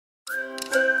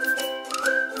Hi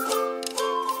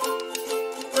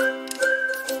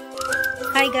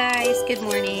guys! Good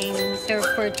morning! So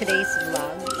for today's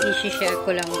vlog, i-share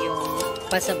ko lang yung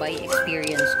Pasabuy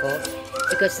Experience ko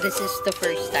because this is the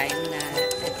first time na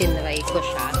tinry ko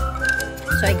siya.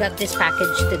 So I got this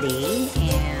package today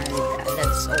and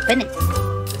let's open it.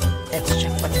 Let's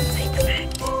check what's inside the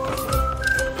bag.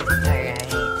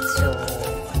 Alright, so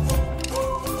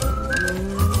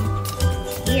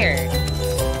here.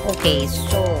 Okay,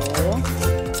 so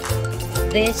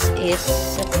this is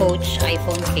a Coach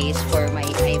iPhone case for my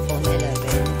iPhone 11.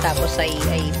 Tapos I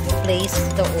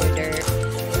placed the order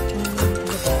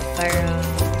para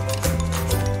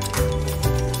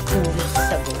 2 weeks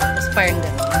ago. Tapos parang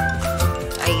gano'n.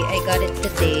 I got it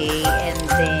today and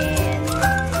then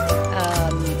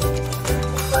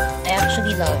I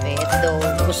actually love it. Though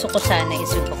gusto ko sana is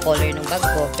yung color ng bag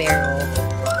ko, pero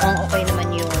kung okay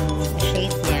naman yung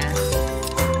shade niya,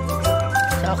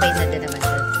 so okay na din naman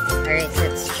siya. Alright,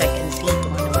 let's check and see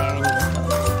kung ano meron dito.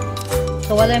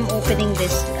 So while I'm opening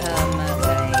this,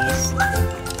 guys,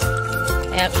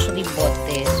 I actually bought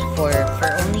this for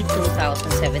only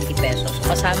 2,070 pesos.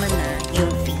 Kasama na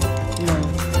yung fee nung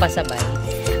Pasabay.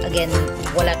 Again,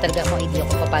 wala talaga akong idea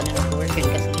kung paano nag-work yun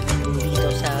kasi even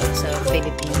dito sa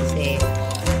Philippines,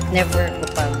 never ko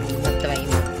pang nag-try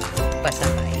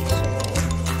mag-Pasabay. So,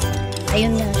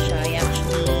 ayun nga siya. I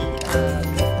actually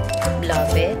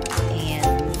love it.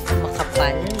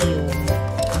 Makapal yung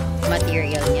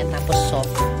material niya, tapos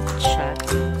soft siya.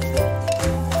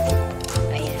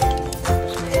 Ayan.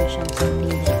 Tapos meron siyang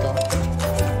something dito.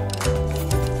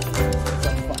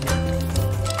 Gampo na ito.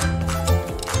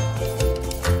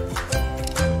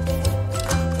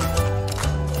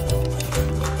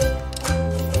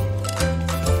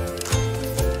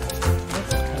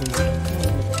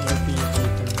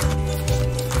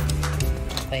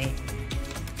 Okay.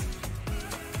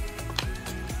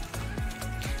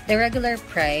 The regular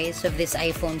price of this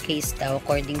iPhone case daw,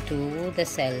 according to the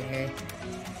seller,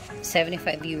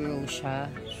 75 euro siya.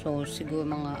 So, siguro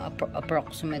mga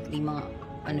approximately mga,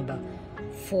 4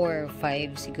 or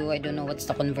 5 siguro. I don't know what's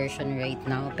the conversion right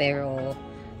now. Pero,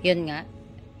 yun nga.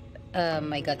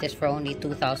 I got this for only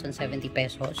 2,070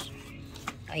 pesos.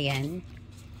 Ayan.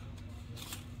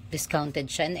 Discounted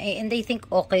siya. And I think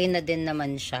okay na din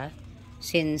naman siya.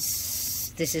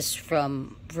 Since this is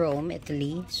from Rome,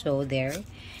 Italy. So, there.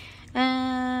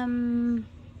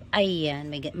 Ayan,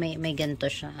 may ganito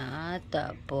siya.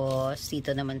 Tapos,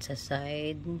 dito naman sa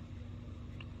side.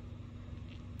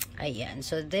 Ayan.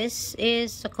 So, this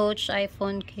is a Coach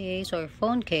iPhone case or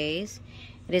phone case.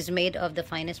 It is made of the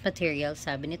finest material.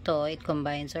 Sabi nito, it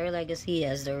combines our legacy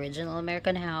as the original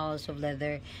American house of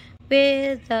leather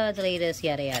with the latest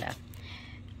yada yada.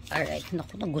 Alright.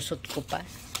 Naku, nagusot ko pa.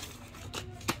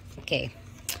 Okay.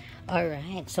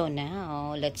 Alright. So,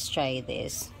 now, let's try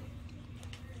this.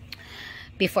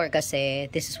 Before kasi,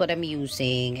 this is what I'm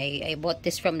using. I bought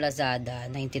this from Lazada.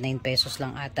 99 pesos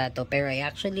lang ata to. Pero I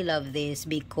actually love this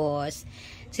because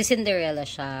si Cinderella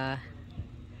siya.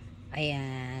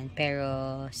 Ayan.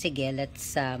 Pero, sige,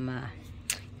 let's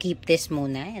keep this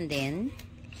muna. And then,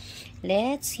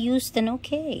 let's use the no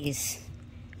case.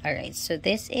 Alright, so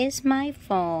this is my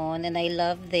phone. And I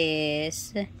love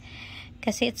this.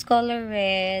 Kasi it's color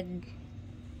red.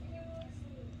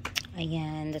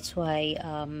 Ayan, that's why,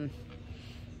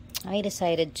 I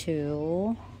decided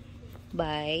to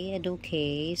buy a new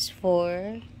case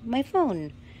for my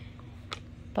phone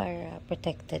para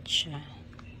protected siya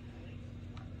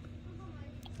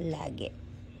lagi.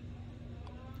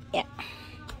 Yeah.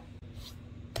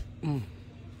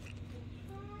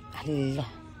 Hala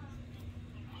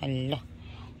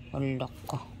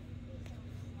ko.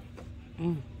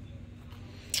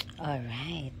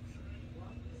 Alright.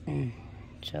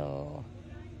 So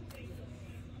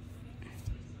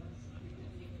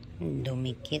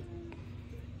dumikit.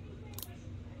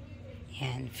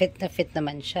 Yan. Fit na fit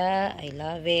naman siya. I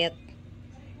love it.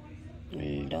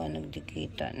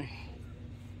 Nagdikitan.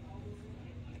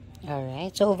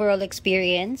 Alright. So, overall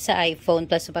experience sa iPhone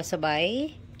plus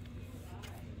Pasabay.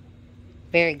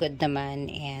 Very good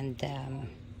naman. And,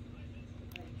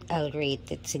 I'll rate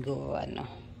it siguro, 10.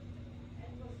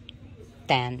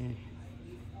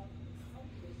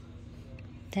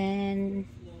 10.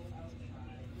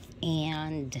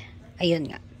 And,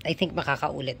 ayun nga. I think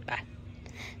makakaulit pa.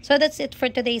 So, that's it for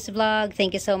today's vlog.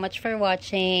 Thank you so much for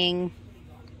watching.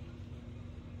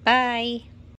 Bye!